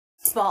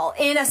baseball.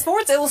 In a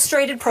Sports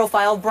Illustrated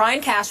profile of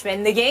Brian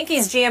Cashman, the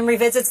Yankees GM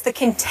revisits the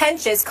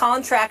contentious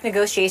contract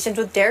negotiations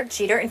with Derek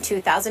Jeter in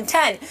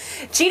 2010.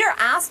 Jeter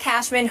asked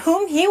Cashman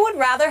whom he would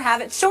rather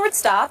have at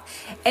shortstop,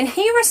 and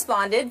he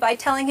responded by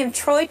telling him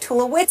Troy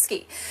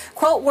Tulowitzki.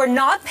 Quote, "We're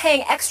not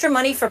paying extra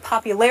money for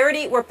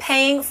popularity, we're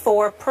paying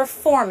for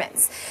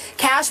performance."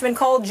 Cashman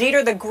called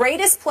Jeter the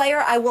greatest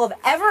player I will have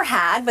ever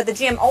had, but the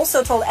GM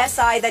also told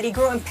SI that he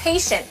grew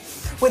impatient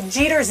with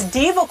Jeter's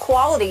diva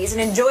qualities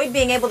and enjoyed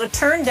being able to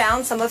turn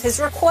down some of his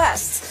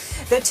requests.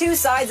 The two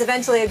sides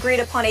eventually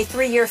agreed upon a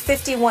 3-year,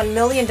 $51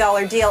 million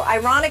deal.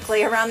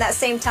 Ironically, around that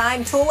same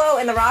time, Tulo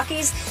and the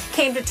Rockies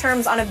came to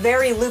terms on a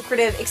very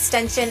lucrative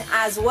extension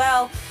as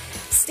well.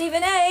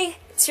 Stephen A.,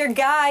 it's your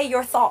guy,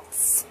 your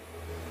thoughts?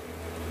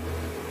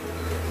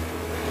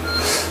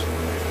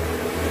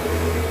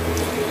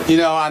 You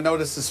know, I know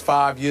this is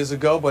 5 years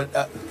ago, but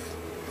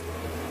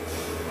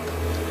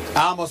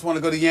I almost want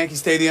to go to Yankee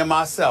Stadium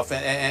myself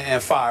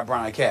and fire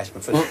Brian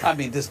Cashman for this. I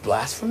mean, this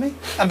blasphemy?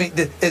 I mean,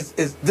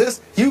 is this,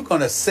 you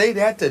going to say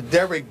that to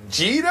Derek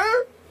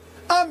Jeter?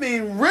 I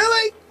mean,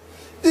 really?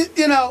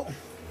 You know,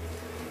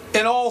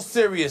 in all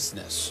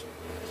seriousness,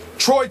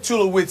 Troy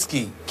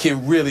Tulowitzki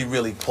can really,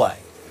 really play.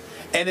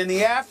 And in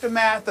the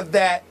aftermath of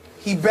that,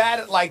 he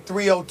batted like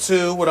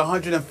 .302 with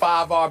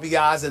 105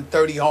 RBIs and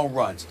 30 home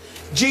runs.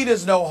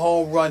 Jeter's no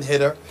home run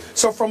hitter.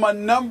 So from a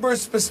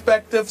numbers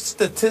perspective,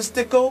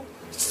 statistically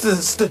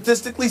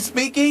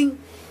speaking,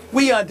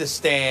 we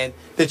understand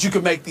that you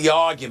can make the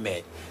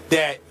argument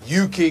that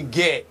you can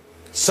get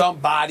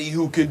somebody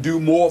who can do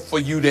more for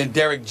you than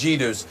Derek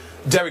Jeter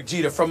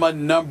from a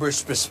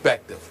numbers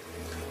perspective.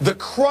 The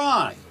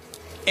crime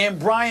in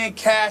Brian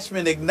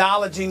Cashman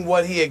acknowledging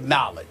what he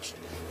acknowledged,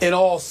 in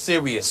all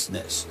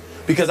seriousness,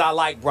 because I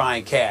like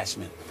Brian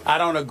Cashman. I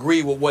don't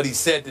agree with what he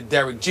said to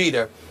Derek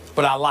Jeter,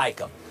 but I like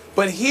him.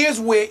 But here's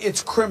where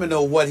it's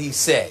criminal what he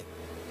said.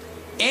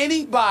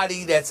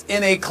 Anybody that's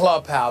in a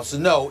clubhouse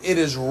know it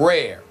is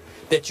rare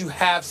that you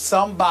have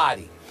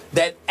somebody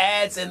that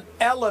adds an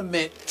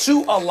element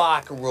to a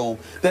locker room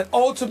that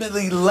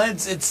ultimately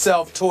lends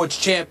itself towards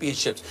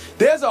championships.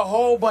 There's a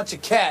whole bunch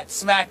of cats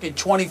smacking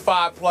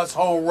 25-plus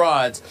home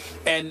runs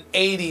and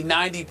 80,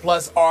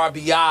 90-plus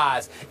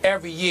RBIs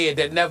every year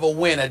that never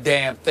win a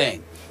damn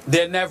thing.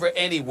 They're never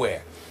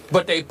anywhere,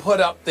 but they put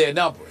up their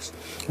numbers.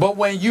 But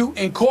when you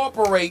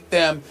incorporate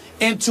them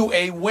into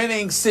a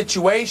winning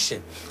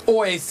situation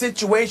or a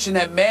situation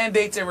that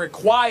mandates and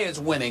requires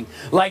winning,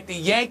 like the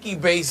Yankee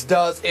base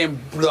does in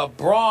the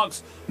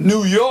Bronx,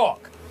 New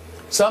York,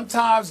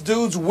 sometimes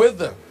dudes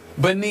wither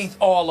beneath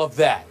all of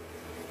that.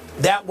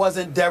 That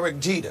wasn't Derek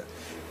Jeter.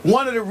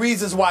 One of the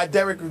reasons why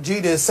Derek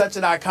Jeter is such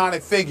an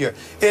iconic figure,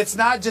 it's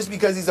not just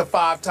because he's a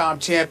 5-time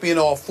champion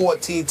or a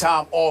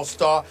 14-time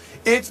All-Star.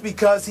 It's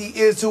because he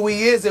is who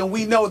he is, and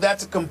we know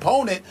that's a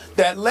component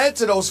that led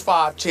to those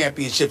 5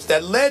 championships,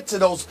 that led to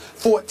those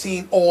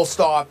 14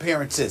 All-Star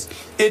appearances.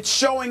 It's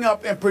showing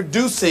up and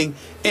producing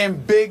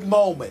in big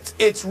moments.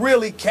 It's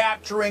really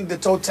capturing the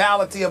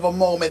totality of a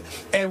moment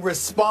and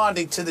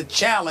responding to the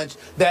challenge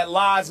that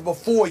lies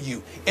before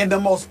you in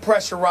the most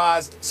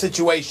pressurized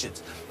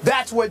situations.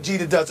 That's what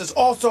Jeter does. It's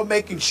also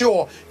making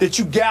sure that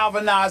you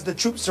galvanize the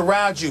troops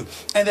around you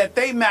and that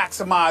they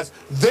maximize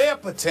their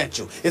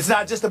potential. It's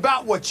not just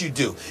about what you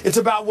do. It's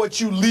about what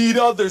you lead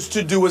others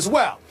to do as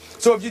well.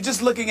 So if you're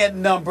just looking at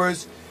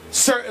numbers,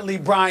 certainly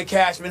Brian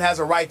Cashman has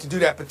a right to do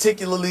that,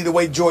 particularly the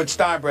way George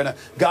Steinbrenner,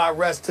 God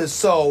rest his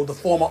soul, the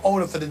former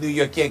owner for the New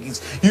York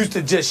Yankees, used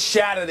to just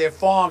shatter their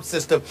farm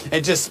system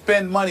and just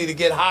spend money to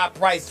get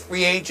high-priced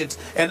free agents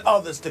and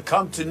others to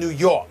come to New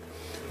York.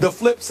 The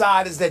flip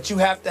side is that you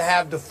have to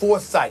have the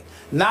foresight,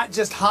 not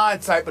just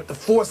hindsight, but the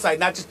foresight,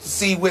 not just to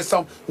see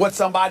what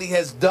somebody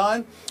has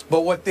done,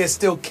 but what they're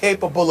still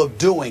capable of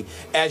doing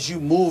as you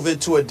move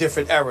into a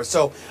different era.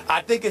 So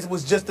I think it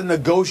was just a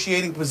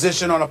negotiating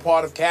position on the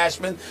part of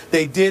Cashman.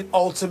 They did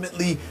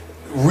ultimately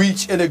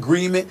reach an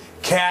agreement.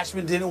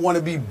 Cashman didn't want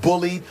to be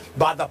bullied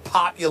by the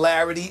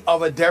popularity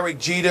of a Derek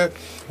Jeter.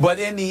 But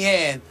in the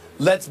end,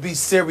 let's be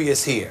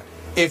serious here.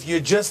 If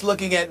you're just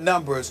looking at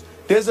numbers,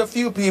 there's a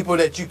few people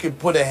that you can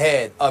put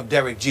ahead of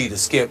Derek Jeter,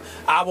 Skip.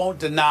 I won't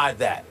deny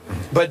that.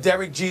 But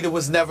Derek Jeter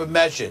was never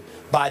measured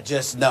by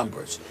just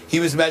numbers. He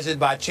was measured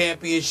by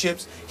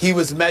championships. He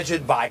was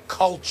measured by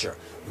culture,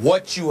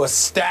 what you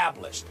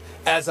established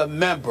as a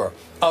member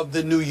of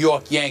the New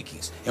York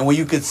Yankees. And when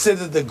you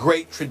consider the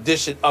great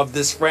tradition of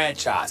this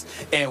franchise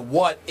and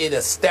what it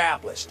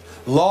established,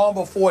 long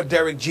before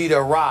Derek Jeter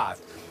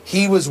arrived,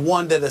 he was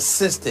one that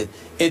assisted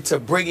into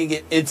bringing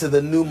it into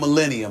the new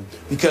millennium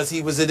because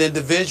he was an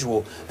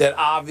individual that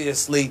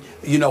obviously,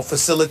 you know,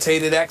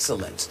 facilitated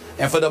excellence.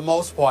 And for the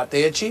most part,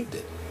 they achieved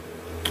it.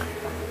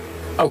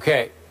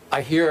 Okay,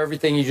 I hear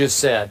everything you just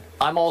said.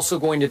 I'm also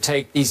going to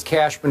take these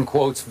Cashman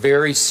quotes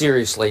very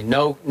seriously.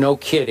 No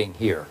kidding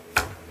here.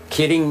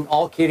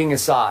 All kidding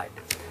aside.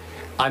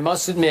 I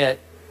must admit,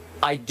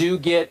 I do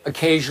get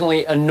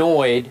occasionally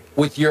annoyed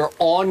with your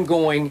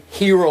ongoing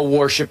hero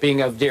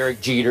worshiping of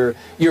Derek Jeter,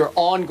 your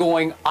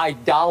ongoing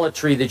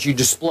idolatry that you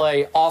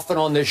display often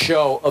on this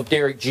show of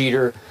Derek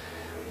Jeter.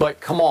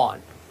 But come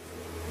on,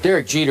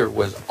 Derek Jeter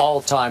was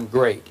all-time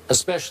great,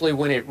 especially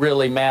when it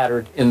really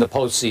mattered in the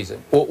postseason.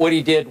 What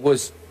he did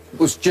was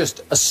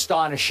just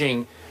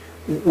astonishing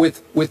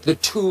with the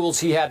tools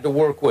he had to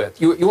work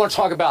with. You want to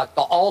talk about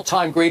the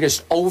all-time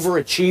greatest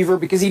overachiever,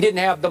 because he didn't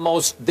have the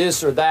most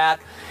this or that,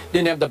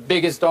 didn't have the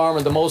biggest arm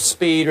or the most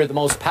speed or the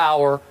most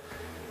power.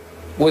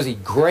 Was he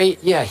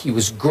great? Yeah, he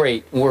was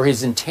great. Were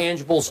his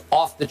intangibles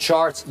off the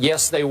charts?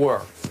 Yes, they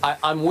were.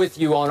 I'm with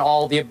you on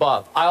all the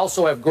above. I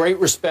also have great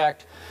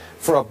respect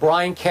for a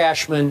Brian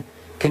Cashman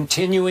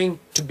continuing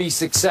to be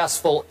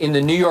successful in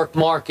the New York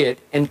market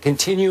and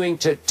continuing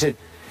to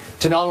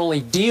not only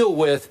deal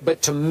with,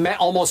 but to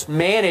almost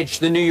manage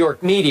the New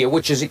York media,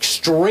 which is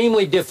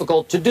extremely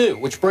difficult to do.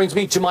 Which brings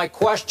me to my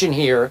question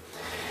here.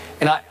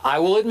 And I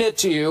will admit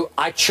to you,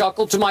 I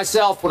chuckled to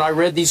myself when I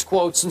read these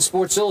quotes in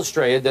Sports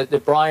Illustrated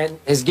that Brian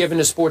has given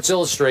to Sports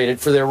Illustrated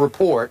for their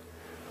report,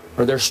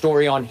 or their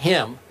story on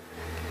him.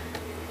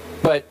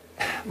 But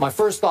my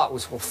first thought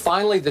was, well,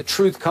 finally the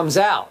truth comes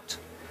out.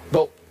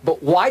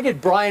 But why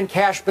did Brian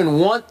Cashman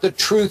want the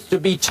truth to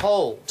be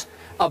told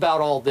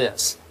about all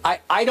this?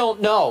 I don't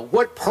know.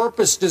 What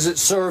purpose does it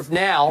serve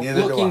now,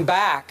 looking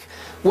back?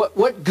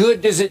 What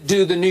good does it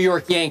do the New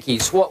York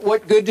Yankees?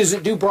 What good does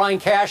it do Brian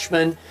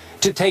Cashman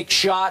to take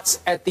shots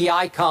at the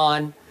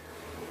icon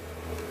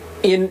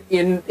in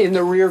the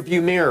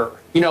rearview mirror?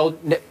 You know,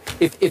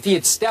 if he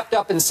had stepped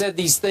up and said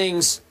these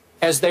things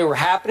as they were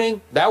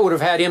happening, that would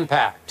have had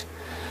impact.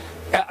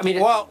 I mean,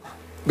 well,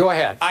 go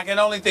ahead. I can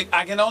only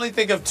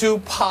think of two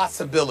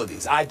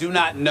possibilities. I do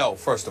not know,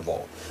 first of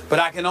all, but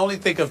I can only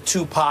think of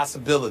two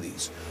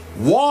possibilities.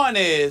 One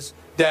is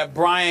that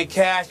Brian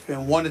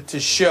Cashman wanted to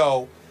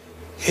show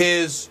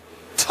his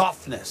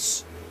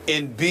toughness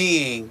in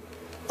being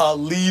a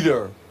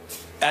leader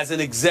as an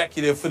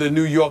executive for the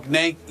New York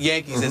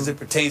Yankees as it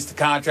pertains to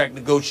contract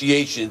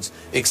negotiations,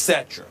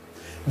 etc.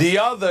 The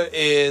other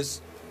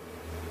is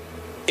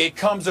it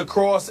comes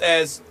across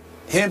as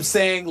him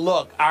saying,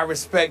 look, I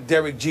respect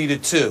Derek Jeter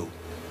too,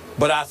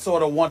 but I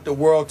sort of want the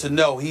world to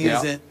know he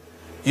isn't,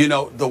 you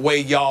know, the way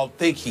y'all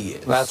think he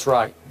is. That's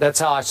right. That's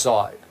how I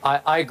saw it.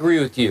 I agree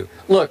with you.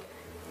 Look,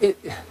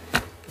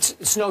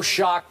 it's no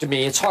shock to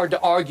me. It's hard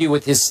to argue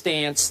with his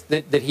stance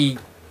that he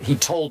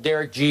told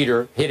Derek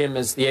Jeter, hit him,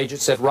 as the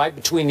agent said, right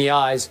between the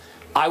eyes,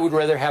 I would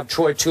rather have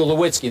Troy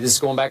Tulowitzki. This is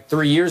going back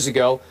 3 years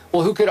ago.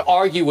 Well, who could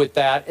argue with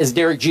that, as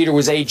Derek Jeter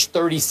was age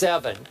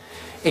 37?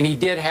 And he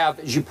did have,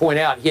 as you point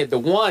out, he had the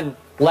one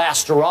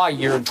last hurrah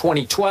year in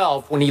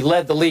 2012 when he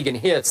led the league in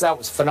hits. That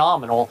was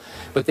phenomenal.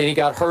 But then he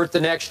got hurt the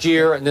next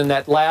year, and then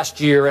that last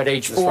year at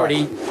age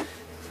 40,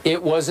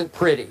 it wasn't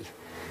pretty.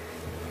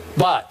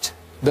 But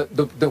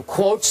the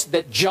quotes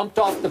that jumped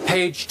off the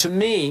page to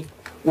me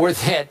were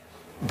that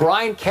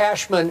Brian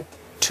Cashman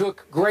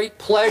took great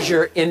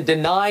pleasure in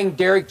denying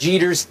Derek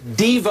Jeter's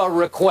Diva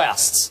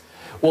requests.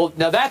 Well,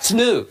 now that's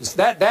news.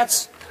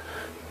 That's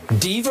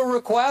Diva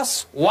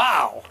requests?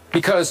 Wow.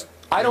 Because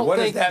I don't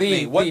think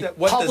the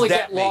public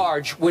at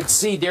large would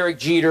see Derek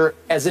Jeter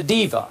as a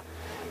diva.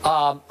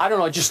 I don't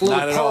know, just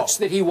little perks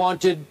that he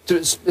wanted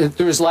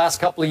through his last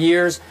couple of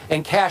years,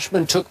 and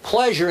Cashman took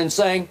pleasure in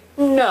saying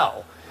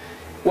no.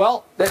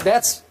 Well,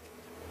 that's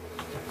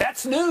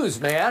news,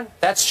 man.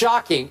 That's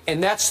shocking,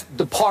 and that's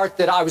the part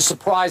that I was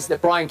surprised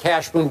that Brian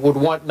Cashman would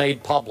want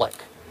made public.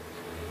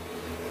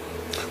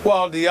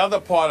 Well, the other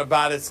part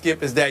about it,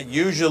 Skip, is that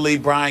usually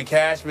Brian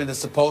Cashman is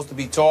supposed to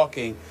be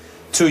talking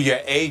to your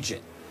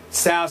agent.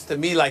 Sounds to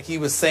me like he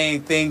was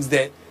saying things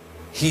that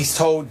he's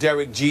told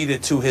Derek Jeter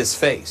to his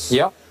face.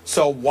 Yep.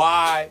 So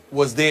why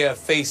was there a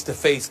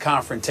face-to-face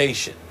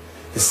confrontation?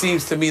 It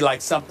seems to me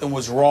like something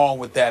was wrong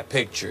with that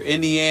picture.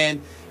 In the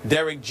end,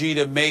 Derek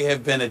Jeter may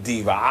have been a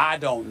diva. I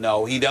don't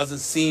know. He doesn't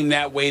seem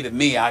that way to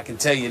me, I can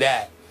tell you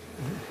that.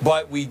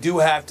 But we do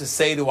have to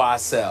say to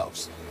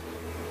ourselves,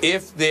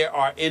 if there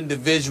are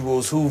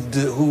individuals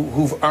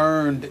who've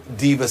earned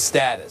diva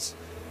status,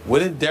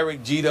 wouldn't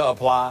Derek Jeter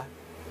apply?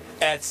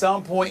 At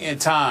some point in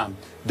time,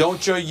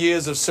 don't your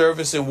years of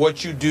service and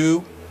what you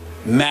do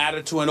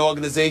matter to an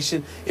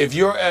organization? If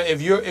you're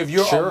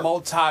a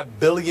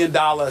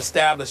multi-billion-dollar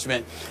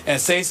establishment, and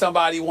say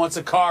somebody wants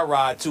a car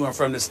ride to and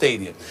from the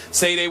stadium,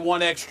 say they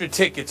want extra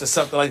tickets or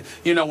something like,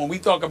 you know, when we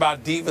talk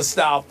about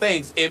diva-style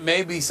things, it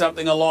may be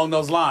something along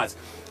those lines.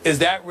 Is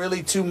that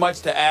really too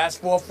much to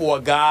ask for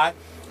a guy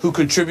who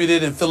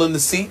contributed in filling the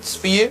seats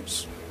for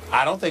years?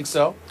 I don't think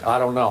so. I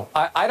don't know.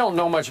 I don't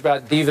know much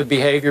about diva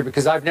behavior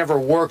because I've never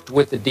worked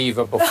with a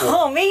diva before.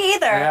 Oh, me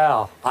either.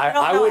 Yeah, I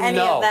don't know any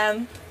of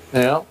them.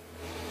 Yeah.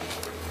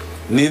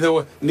 Neither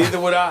would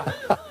I.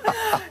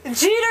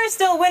 Jeter's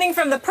still winning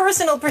from the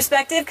personal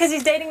perspective because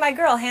he's dating my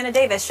girl, Hannah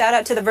Davis. Shout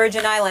out to the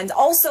Virgin Islands.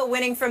 Also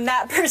winning from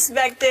that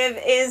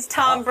perspective is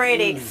Tom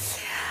Brady.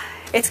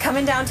 It's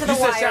coming down to the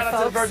wire, shout out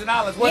folks. to the Virgin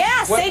Islands.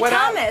 St.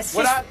 Thomas.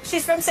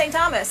 She's from St.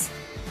 Thomas.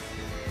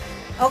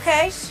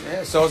 Okay.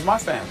 Yeah, so is my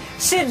family.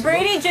 Should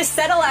Brady just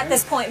settle at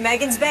this point?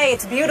 Megan's Bay,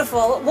 it's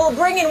beautiful. We'll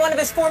bring in one of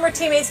his former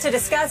teammates to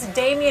discuss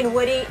Damian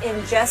Woody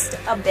in just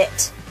a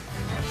bit.